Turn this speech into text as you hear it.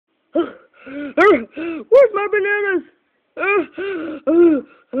Where's my bananas? I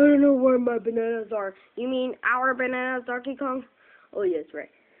don't know where my bananas are. You mean our bananas, Donkey Kong? Oh, yes, right.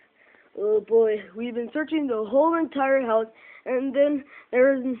 Oh boy, we've been searching the whole entire house, and then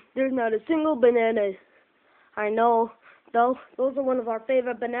there's not a single banana. I know. Those are one of our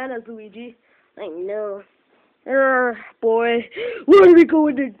favorite bananas, Luigi. I know. Boy, what are we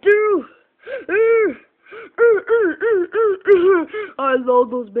going to do? I love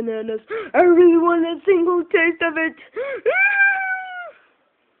those bananas. I really want a single taste of it.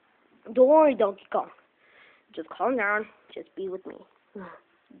 Don't worry, Donkey Kong. Just calm down. Just be with me.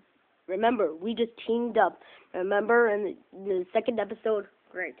 Remember, we just teamed up. Remember in the second episode?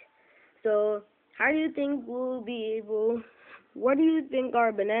 Great. So, how do you think we'll be able... What do you think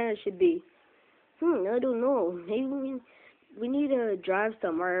our banana should be? I don't know. Maybe we need to drive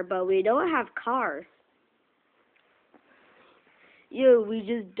somewhere, but we don't have cars. Yeah, we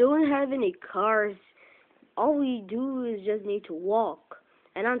just don't have any cars. All we do is just need to walk.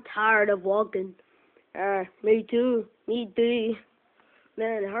 And I'm tired of walking. Me too. Me too.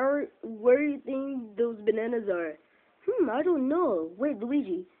 Man, where do you think those bananas are? I don't know. Wait,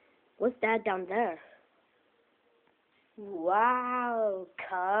 Luigi, what's that down there? Wow,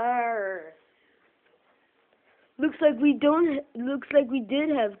 cars. Looks like we did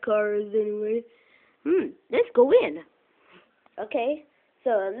have cars anyway. Let's go in. Okay,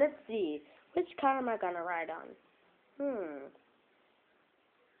 so let's see. Which car am I gonna ride on?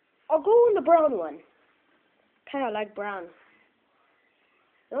 I'll go in the brown one. Kinda like brown.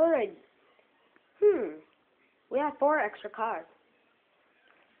 Alright. We have 4 extra cars.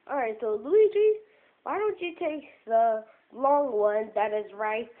 Alright, so Luigi, why don't you take the long one that is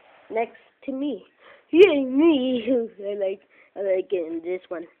right next to me? Yeah, me. I like getting this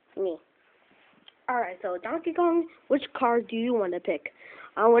one. Me. Alright, so Donkey Kong, which car do you want to pick?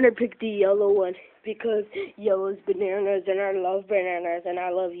 I want to pick the yellow one because yellow's bananas and I love bananas and I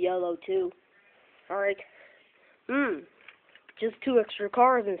love yellow too. Alright. Just 2 extra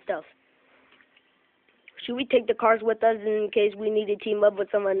cars and stuff. Should we take the cars with us in case we need to team up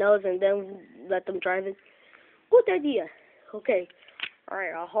with someone else and then let them drive it? Good idea. Okay.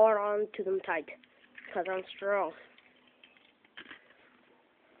 Alright, I'll hold on to them tight because I'm strong.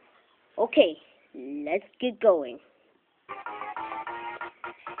 Okay, let's get going.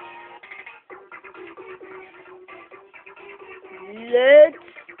 Let's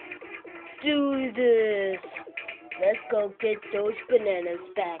do this. Let's go get those bananas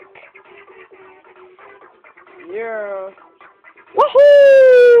back. Yeah.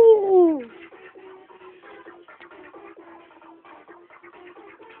 Woohoo!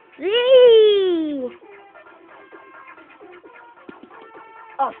 Yee!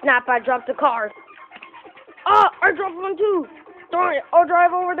 Oh snap, I dropped the car. Oh, I dropped one too. Darn it, I'll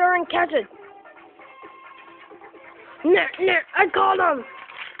drive over there and catch it. Nah, I caught him.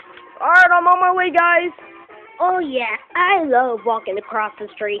 Alright, I'm on my way, guys. Oh yeah, I love walking across the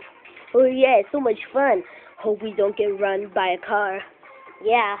street. Oh yeah, it's so much fun. Hope we don't get run by a car.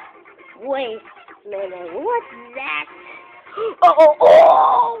 Yeah. Wait a minute, what's that?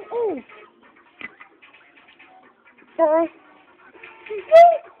 Oh!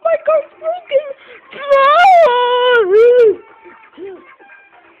 My car's broken!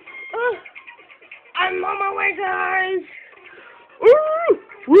 I'm on my way, guys!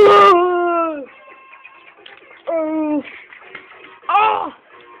 No!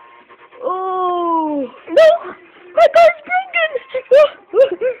 My car's broken!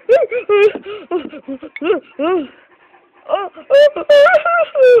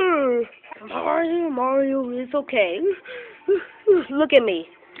 Mario, it's okay. Look at me.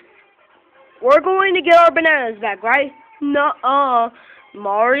 We're going to get our bananas back, right? Nuh-uh.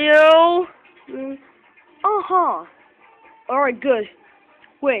 Mario? Alright, good.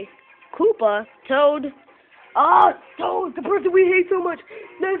 Wait, Koopa? Toad? Toad, the person we hate so much.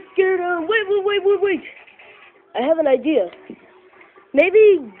 Let's get wait. I have an idea.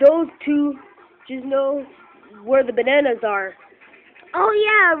 Maybe those two just know where the bananas are. Oh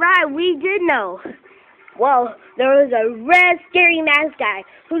yeah, right, we did know. Well, there was a red scary mask guy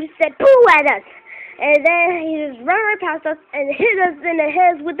who just said poo at us. And then he just ran right past us and hit us in the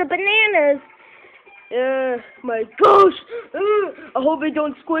head with the bananas. My gosh. I hope they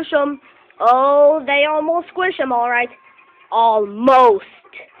don't squish them. Oh, they almost squish them, alright. Almost.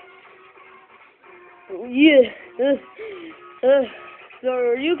 Yeah. So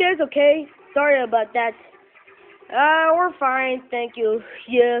are you guys okay? Sorry about that. We're fine, thank you.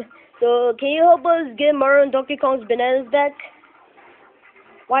 Yeah. So can you help us get Mario and Donkey Kong's bananas back?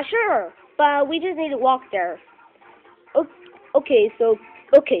 Why, sure. But we just need to walk there. Okay, so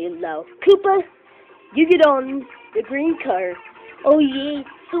Okay, now, Koopa, you get on the green car. Oh yeah,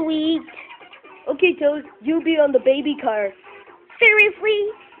 sweet. Okay, Toad, you be on the baby car.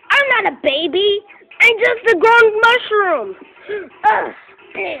 Seriously? I'm not a baby. I'm just a grown mushroom. Ugh.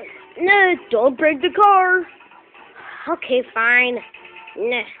 No, don't break the car. Okay, fine.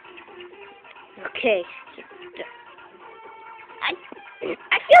 Nah. Okay.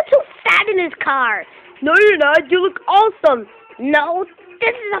 I feel too fat in this car. No, you're not. You look awesome. No,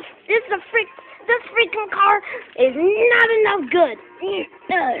 this freaking car is not enough good.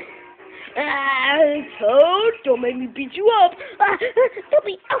 Toad, don't make me beat you up.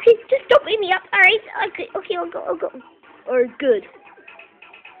 Just don't beat me up. All right. Okay, I'll go. Alright, good.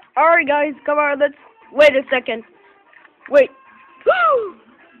 Alright, guys, come on, let's wait a second. Wait.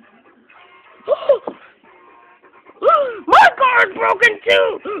 My car is broken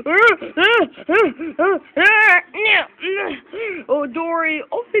too. Oh, Dory,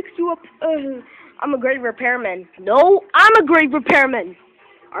 I'll fix you up. I'm a great repairman. No, I'm a great repairman.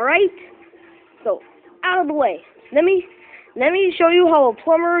 All right. So, out of the way. Let me show you how a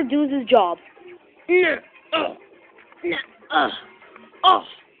plumber does his job.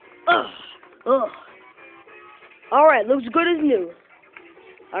 All right, looks good as new.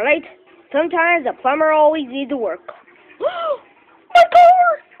 All right. Sometimes a plumber always needs to work. My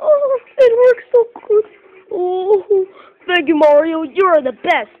car! Oh, it works so good. Oh, thank you, Mario. You're the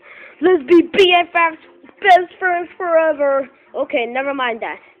best. Let's be BFFs, best friends forever. Okay, never mind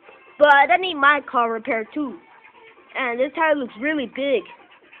that. But I need my car repaired too. And this tire looks really big.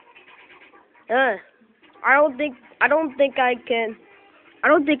 I don't think I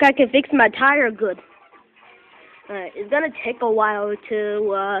can fix my tire good. It's gonna take a while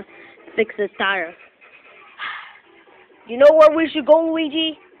to fix this tire. You know where we should go,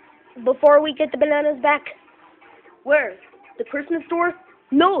 Luigi? Before we get the bananas back? Where? The Christmas store?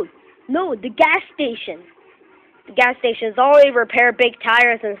 No, the gas station. The gas stations always repair big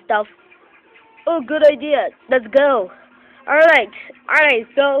tires and stuff. Oh, good idea. Let's go. Alright,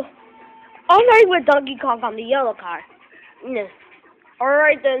 so I'll ride with Donkey Kong on the yellow car.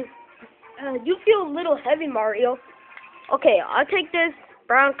 Alright then. You feel a little heavy, Mario. Okay, I'll take this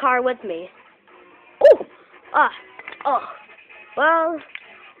brown car with me. Well,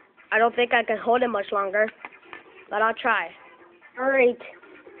 I don't think I can hold it much longer, but I'll try. Alright.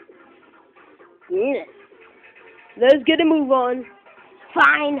 Let's get a move on.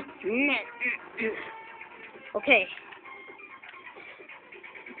 Fine. Okay.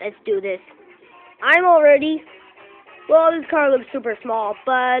 Let's do this. I'm all ready. Well, this car looks super small,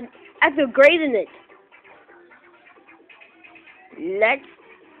 but I feel great in it. Let's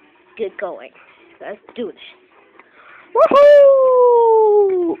get going. Let's do this.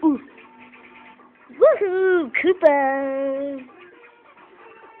 Woohoo! Woohoo, Koopa!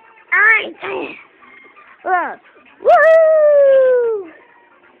 Alright. Woohoo!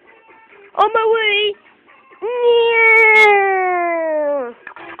 On my way! Yeah!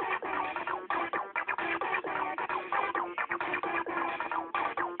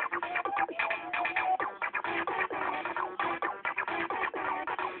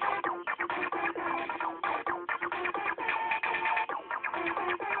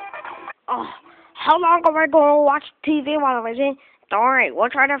 Oh, how long am I going to watch TV while I'm waiting? Don't worry, we'll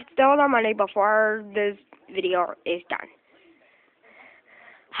try to steal the money before this video is done.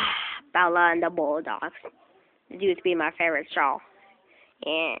 Bella and the Bulldogs. This used to be my favorite show.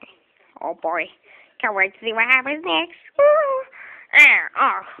 Yeah. Oh boy. Can't wait to see what happens next.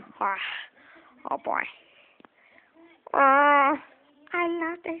 Oh boy. I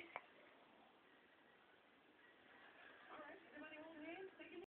love this.